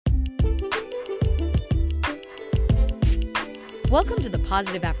Welcome to the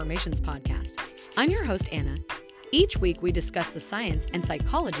Positive Affirmations Podcast. I'm your host, Anna. Each week, we discuss the science and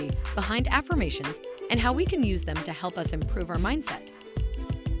psychology behind affirmations and how we can use them to help us improve our mindset.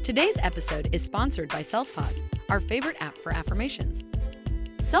 Today's episode is sponsored by Self-Pause, our favorite app for affirmations.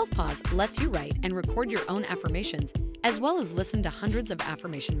 Self-Pause lets you write and record your own affirmations, as well as listen to hundreds of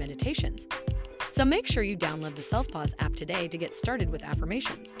affirmation meditations. So make sure you download the Self-Pause app today to get started with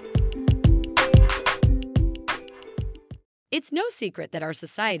affirmations. It's no secret that our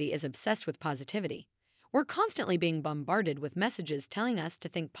society is obsessed with positivity. We're constantly being bombarded with messages telling us to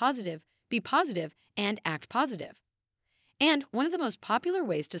think positive, be positive, and act positive. And one of the most popular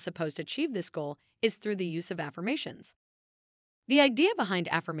ways to suppose to achieve this goal is through the use of affirmations. The idea behind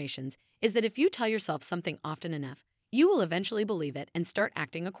affirmations is that if you tell yourself something often enough, you will eventually believe it and start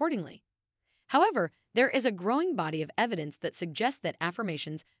acting accordingly. However, there is a growing body of evidence that suggests that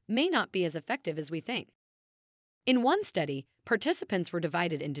affirmations may not be as effective as we think. In one study, participants were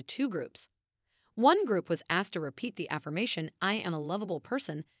divided into two groups. One group was asked to repeat the affirmation, "I am a lovable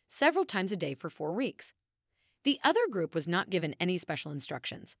person," several times a day for 4 weeks. The other group was not given any special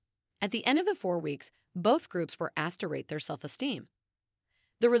instructions. At the end of the 4 weeks, both groups were asked to rate their self-esteem.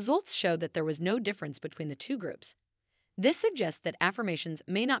 The results showed that there was no difference between the two groups. This suggests that affirmations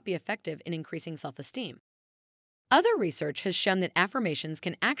may not be effective in increasing self-esteem. Other research has shown that affirmations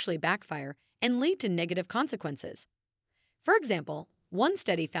can actually backfire and lead to negative consequences. For example, one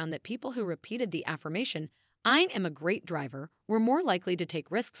study found that people who repeated the affirmation, "I am a great driver," were more likely to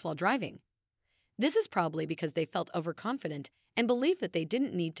take risks while driving. This is probably because they felt overconfident and believed that they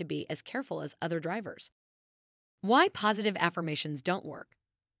didn't need to be as careful as other drivers. Why positive affirmations don't work?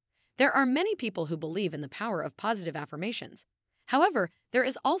 There are many people who believe in the power of positive affirmations. However, there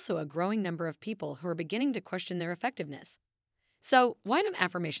is also a growing number of people who are beginning to question their effectiveness. So, why don't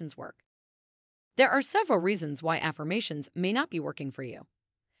affirmations work? There are several reasons why affirmations may not be working for you.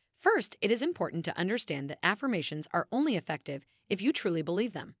 First, it is important to understand that affirmations are only effective if you truly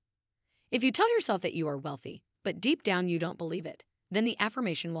believe them. If you tell yourself that you are wealthy, but deep down you don't believe it, then the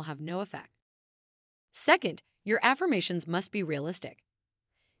affirmation will have no effect. Second, your affirmations must be realistic.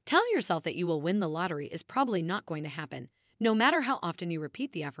 Telling yourself that you will win the lottery is probably not going to happen, no matter how often you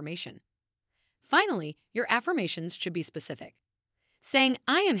repeat the affirmation. Finally, your affirmations should be specific. Saying,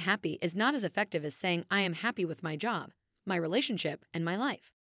 "I am happy" is not as effective as saying, "I am happy with my job, my relationship, and my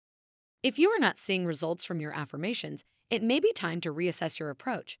life." If you are not seeing results from your affirmations, it may be time to reassess your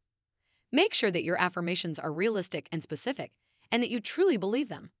approach. Make sure that your affirmations are realistic and specific, and that you truly believe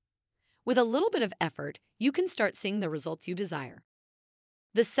them. With a little bit of effort, you can start seeing the results you desire.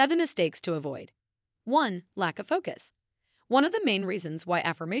 The 7 mistakes to avoid. 1. Lack of focus. One of the main reasons why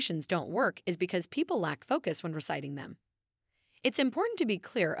affirmations don't work is because people lack focus when reciting them. It's important to be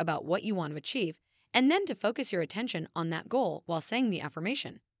clear about what you want to achieve, and then to focus your attention on that goal while saying the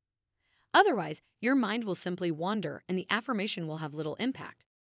affirmation. Otherwise, your mind will simply wander and the affirmation will have little impact.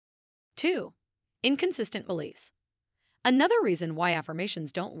 2. Inconsistent beliefs. Another reason why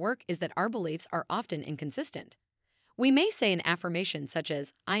affirmations don't work is that our beliefs are often inconsistent. We may say an affirmation such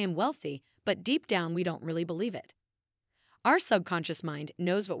as, "I am wealthy," but deep down we don't really believe it. Our subconscious mind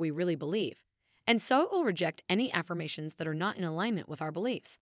knows what we really believe, and so it will reject any affirmations that are not in alignment with our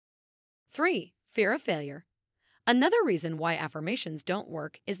beliefs. 3. Fear of failure. Another reason why affirmations don't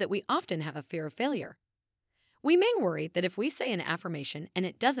work is that we often have a fear of failure. We may worry that if we say an affirmation and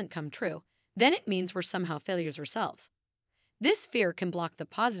it doesn't come true, then it means we're somehow failures ourselves. This fear can block the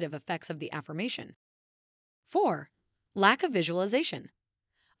positive effects of the affirmation. 4. Lack of visualization.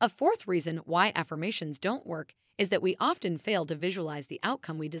 A fourth reason why affirmations don't work is that we often fail to visualize the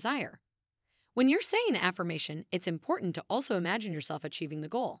outcome we desire. When you're saying an affirmation, it's important to also imagine yourself achieving the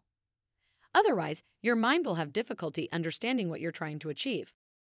goal. Otherwise, your mind will have difficulty understanding what you're trying to achieve.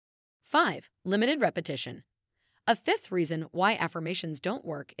 5. Limited repetition. A fifth reason why affirmations don't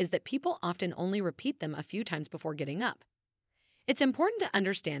work is that people often only repeat them a few times before getting up. It's important to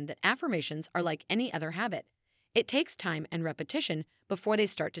understand that affirmations are like any other habit. It takes time and repetition before they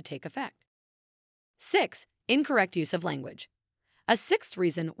start to take effect. 6. Incorrect use of language. A sixth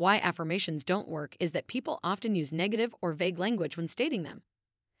reason why affirmations don't work is that people often use negative or vague language when stating them.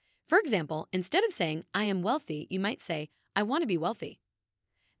 For example, instead of saying, "I am wealthy," you might say, "I want to be wealthy."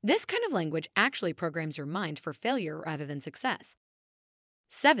 This kind of language actually programs your mind for failure rather than success.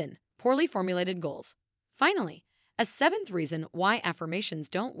 7. Poorly formulated goals. Finally, a seventh reason why affirmations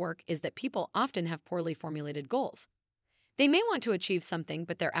don't work is that people often have poorly formulated goals. They may want to achieve something,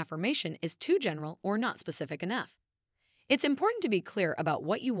 but their affirmation is too general or not specific enough. It's important to be clear about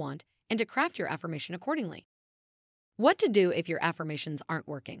what you want and to craft your affirmation accordingly. What to do if your affirmations aren't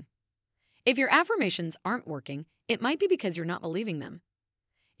working? If your affirmations aren't working, it might be because you're not believing them.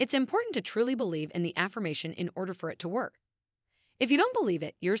 It's important to truly believe in the affirmation in order for it to work. If you don't believe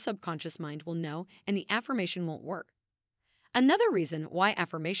it, your subconscious mind will know and the affirmation won't work. Another reason why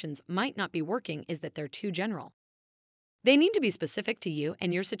affirmations might not be working is that they're too general. They need to be specific to you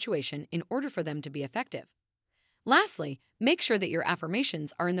and your situation in order for them to be effective. Lastly, make sure that your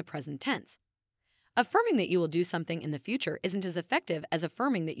affirmations are in the present tense. Affirming that you will do something in the future isn't as effective as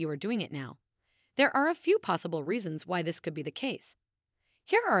affirming that you are doing it now. There are a few possible reasons why this could be the case.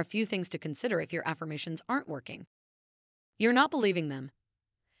 Here are a few things to consider if your affirmations aren't working. You're not believing them.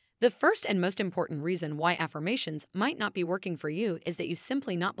 The first and most important reason why affirmations might not be working for you is that you're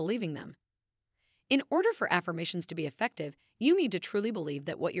simply not believing them. In order for affirmations to be effective, you need to truly believe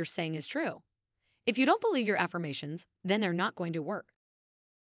that what you're saying is true. If you don't believe your affirmations, then they're not going to work.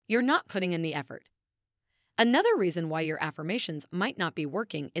 You're not putting in the effort. Another reason why your affirmations might not be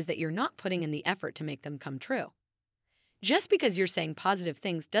working is that you're not putting in the effort to make them come true. Just because you're saying positive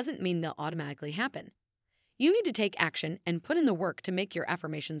things doesn't mean they'll automatically happen. You need to take action and put in the work to make your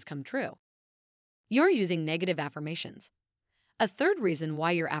affirmations come true. You're using negative affirmations. A third reason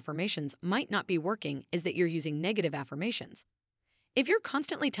why your affirmations might not be working is that you're using negative affirmations. If you're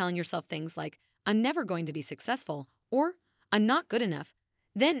constantly telling yourself things like, "I'm never going to be successful," or "I'm not good enough,"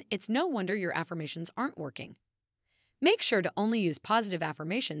 then it's no wonder your affirmations aren't working. Make sure to only use positive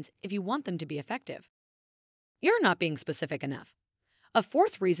affirmations if you want them to be effective. You're not being specific enough. A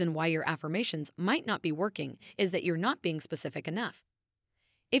fourth reason why your affirmations might not be working is that you're not being specific enough.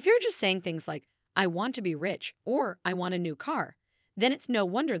 If you're just saying things like, "I want to be rich," or "I want a new car," then it's no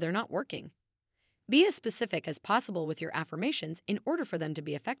wonder they're not working. Be as specific as possible with your affirmations in order for them to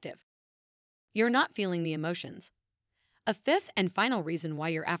be effective. You're not feeling the emotions. A fifth and final reason why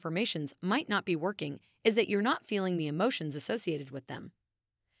your affirmations might not be working is that you're not feeling the emotions associated with them.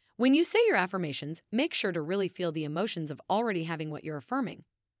 When you say your affirmations, make sure to really feel the emotions of already having what you're affirming.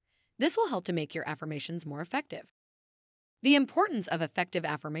 This will help to make your affirmations more effective. The importance of effective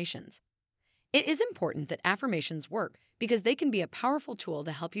affirmations. It is important that affirmations work because they can be a powerful tool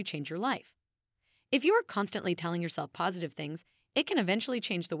to help you change your life. If you are constantly telling yourself positive things, it can eventually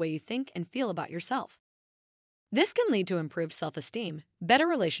change the way you think and feel about yourself. This can lead to improved self-esteem, better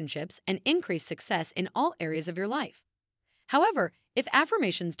relationships, and increased success in all areas of your life. However, if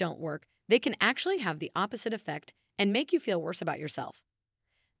affirmations don't work, they can actually have the opposite effect and make you feel worse about yourself.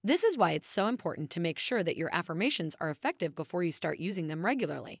 This is why it's so important to make sure that your affirmations are effective before you start using them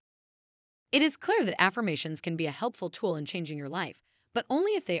regularly. It is clear that affirmations can be a helpful tool in changing your life, but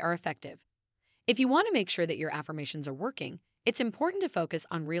only if they are effective. If you want to make sure that your affirmations are working, it's important to focus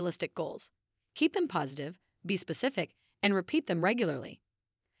on realistic goals. Keep them positive, be specific, and repeat them regularly.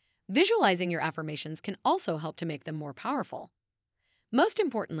 Visualizing your affirmations can also help to make them more powerful. Most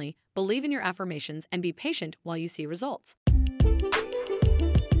importantly, believe in your affirmations and be patient while you see results.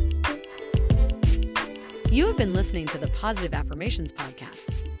 You have been listening to the Positive Affirmations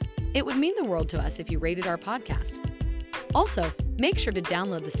podcast. It would mean the world to us if you rated our podcast. Also, make sure to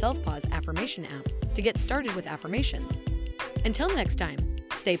download the Self-Pause Affirmation app to get started with affirmations. Until next time,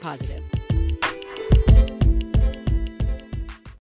 stay positive.